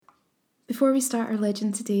Before we start our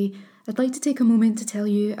legend today, I'd like to take a moment to tell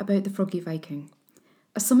you about the Froggy Viking.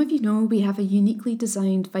 As some of you know, we have a uniquely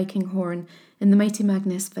designed Viking horn in the Mighty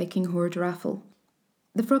Magnus Viking Horde raffle.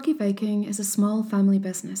 The Froggy Viking is a small family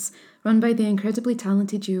business run by the incredibly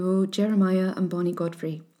talented duo Jeremiah and Bonnie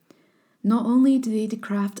Godfrey. Not only do they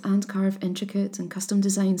craft and carve intricate and custom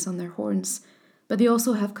designs on their horns, but they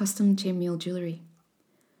also have custom chainmail jewellery.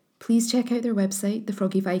 Please check out their website,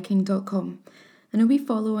 thefroggyviking.com, and a wee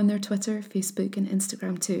follow on their Twitter, Facebook and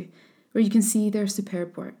Instagram too, where you can see their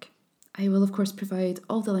superb work. I will of course provide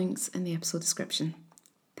all the links in the episode description.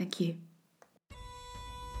 Thank you.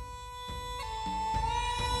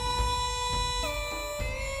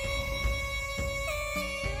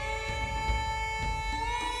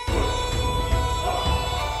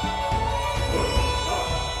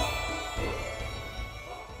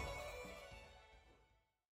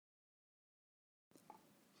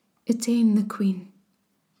 Edain the Queen.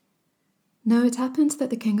 Now it happened that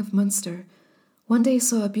the King of Munster one day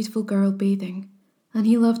saw a beautiful girl bathing, and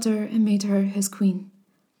he loved her and made her his queen.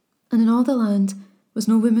 And in all the land was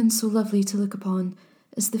no woman so lovely to look upon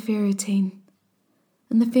as the fair Edain.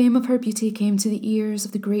 And the fame of her beauty came to the ears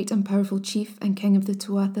of the great and powerful chief and king of the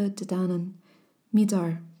Tuatha De Danann,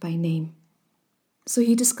 Midar by name. So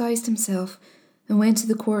he disguised himself and went to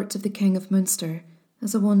the court of the King of Munster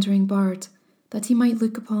as a wandering bard, that he might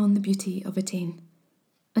look upon the beauty of Edain.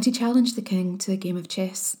 And he challenged the king to a game of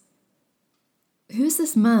chess. "Who is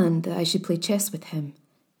this man that I should play chess with him?"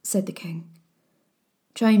 said the king.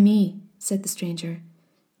 "Try me," said the stranger.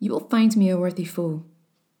 "You will find me a worthy foe."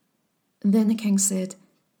 And then the king said,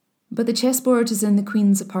 "But the chessboard is in the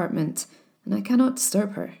queen's apartment, and I cannot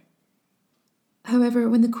disturb her." However,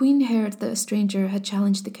 when the queen heard that a stranger had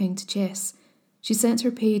challenged the king to chess, she sent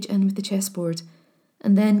her page in with the chessboard,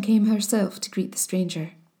 and then came herself to greet the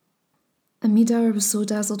stranger. And Midar was so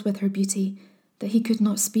dazzled with her beauty that he could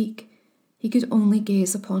not speak, he could only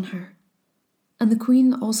gaze upon her. And the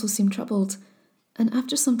queen also seemed troubled, and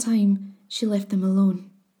after some time she left them alone.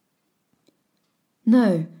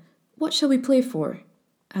 "Now, what shall we play for?"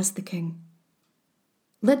 asked the king.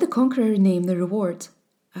 "Let the conqueror name the reward,"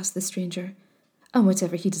 asked the stranger, "and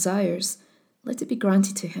whatever he desires, let it be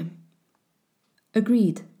granted to him."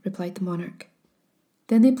 "Agreed," replied the monarch.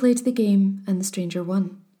 Then they played the game, and the stranger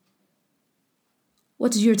won.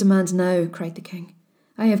 "What is your demand now?" cried the king.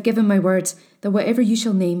 "I have given my word that whatever you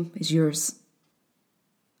shall name is yours."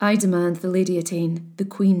 "I demand the Lady Edain, the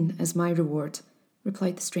queen, as my reward,"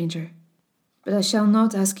 replied the stranger. "But I shall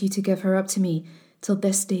not ask you to give her up to me till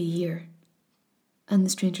this day year." And the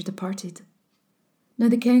stranger departed. Now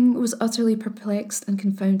the king was utterly perplexed and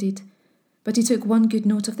confounded, but he took one good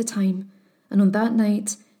note of the time, and on that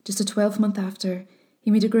night, just a 12-month after, he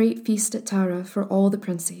made a great feast at Tara for all the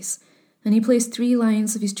princes, and he placed 3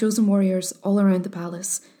 lines of his chosen warriors all around the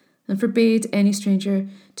palace, and forbade any stranger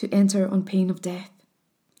to enter on pain of death.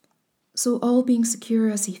 So all being secure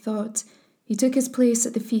as he thought, he took his place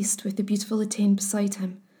at the feast with the beautiful Edain beside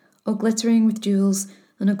him, all glittering with jewels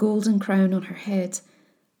and a golden crown on her head,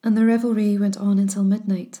 and the revelry went on until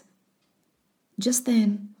midnight. Just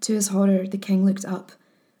then, to his horror, the king looked up,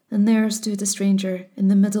 and there stood a stranger in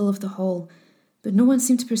the middle of the hall, but no one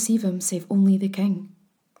seemed to perceive him save only the king.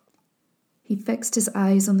 He fixed his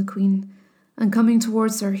eyes on the queen, and coming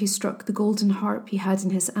towards her he struck the golden harp he had in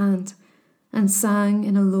his hand, and sang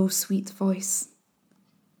in a low sweet voice,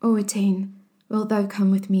 "O Edain, wilt thou come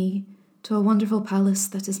with me to a wonderful palace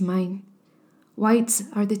that is mine? White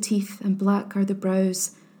are the teeth and black are the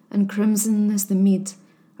brows, and crimson as the mead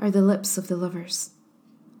are the lips of the lovers.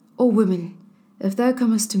 O woman, if thou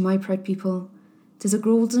comest to my proud people, 'tis a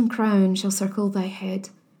golden crown shall circle thy head.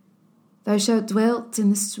 Thou shalt dwell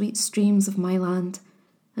in the sweet streams of my land,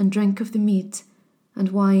 and drink of the mead and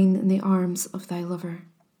wine in the arms of thy lover."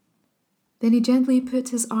 Then he gently put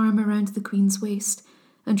his arm around the queen's waist,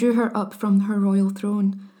 and drew her up from her royal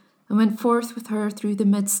throne, and went forth with her through the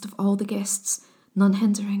midst of all the guests, none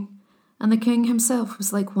hindering, and the king himself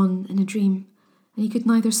was like one in a dream, and he could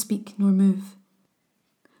neither speak nor move.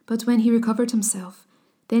 But when he recovered himself,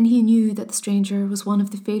 then he knew that the stranger was one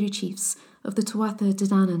of the fairy chiefs of the Tuatha De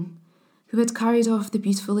Danann, who had carried off the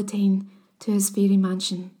beautiful Edain to his fairy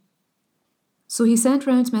mansion. So he sent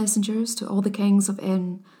round messengers to all the kings of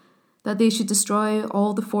Edain, that they should destroy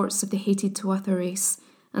all the forts of the hated Tuatha race,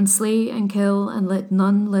 and slay and kill and let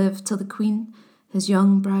none live till the queen, his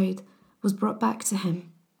young bride, was brought back to him.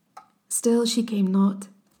 Still she came not.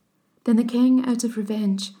 Then the king, out of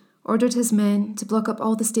revenge, ordered his men to block up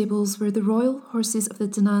all the stables where the royal horses of the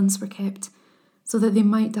Dananns were kept, so that they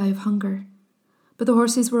might die of hunger. But the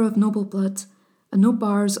horses were of noble blood, and no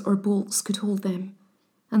bars or bolts could hold them,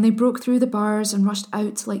 and they broke through the bars and rushed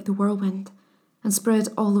out like the whirlwind, and spread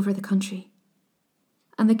all over the country.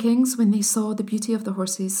 And the kings, when they saw the beauty of the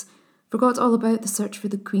horses, forgot all about the search for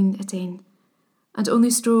the Queen Edain, and only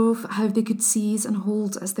strove how they could seize and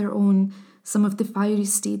hold as their own some of the fiery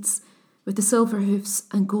steeds with the silver hoofs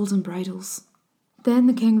and golden bridles. Then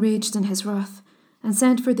the king raged in his wrath, and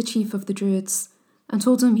sent for the chief of the Druids, and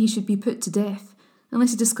told him he should be put to death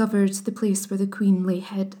unless he discovered the place where the queen lay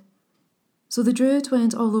hid. So the Druid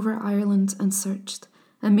went all over Ireland and searched,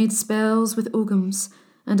 and made spells with oghams,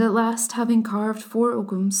 and at last, having carved 4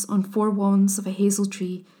 oghams on 4 wands of a hazel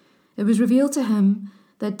tree, it was revealed to him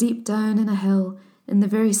that deep down in a hill, in the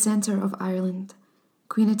very centre of Ireland,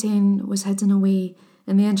 Queen Edain was hidden away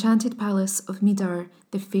in the enchanted palace of Midar,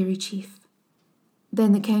 the fairy chief.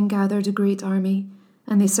 Then the king gathered a great army,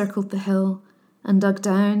 and they circled the hill, and dug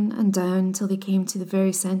down and down till they came to the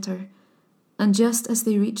very centre. And just as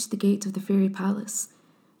they reached the gate of the fairy palace,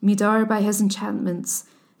 Midar, by his enchantments,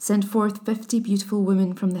 sent forth 50 beautiful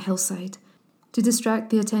women from the hillside to distract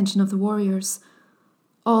the attention of the warriors,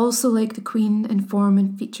 all so like the queen in form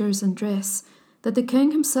and features and dress that the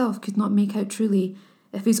king himself could not make out truly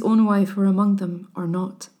if his own wife were among them or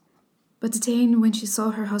not. But Edain, when she saw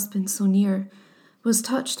her husband so near, was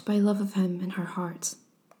touched by love of him in her heart.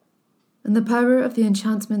 And the power of the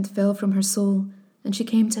enchantment fell from her soul, and she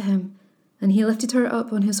came to him, and he lifted her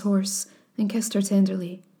up on his horse and kissed her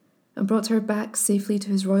tenderly, and brought her back safely to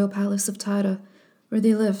his royal palace of Tara, where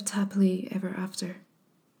they lived happily ever after.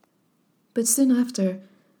 But soon after,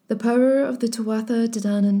 the power of the Tuatha De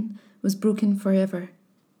Danann was broken forever,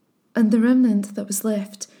 and the remnant that was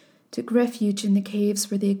left took refuge in the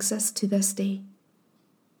caves where they exist to this day.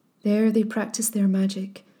 There they practice their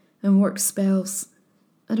magic and work spells,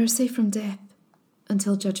 and are safe from death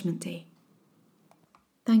until Judgment Day.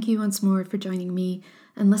 Thank you once more for joining me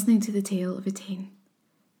and listening to the tale of Edain.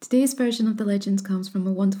 Today's version of the legend comes from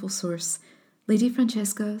a wonderful source, Lady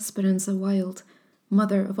Francesca Speranza Wilde,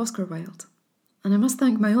 mother of Oscar Wilde. And I must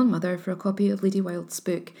thank my own mother for a copy of Lady Wilde's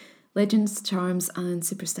book, Legends, Charms and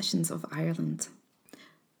Superstitions of Ireland.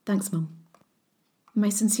 Thanks, Mum. My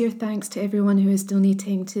sincere thanks to everyone who is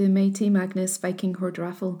donating to the Mighty Magnus Viking Horde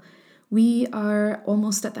raffle. We are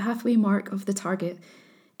almost at the halfway mark of the target.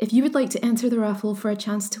 If you would like to enter the raffle for a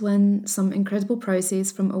chance to win some incredible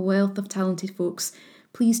prizes from a wealth of talented folks,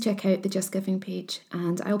 please check out the Just Giving page,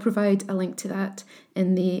 and I'll provide a link to that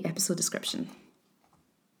in the episode description.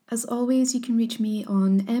 As always, you can reach me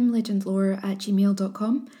on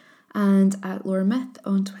mlegendlore@gmail.com and at loremyth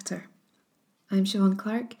on Twitter. I'm Siobhan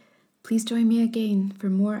Clark. Please join me again for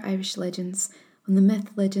more Irish legends on the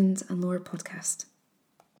Myth, Legend and Lore podcast.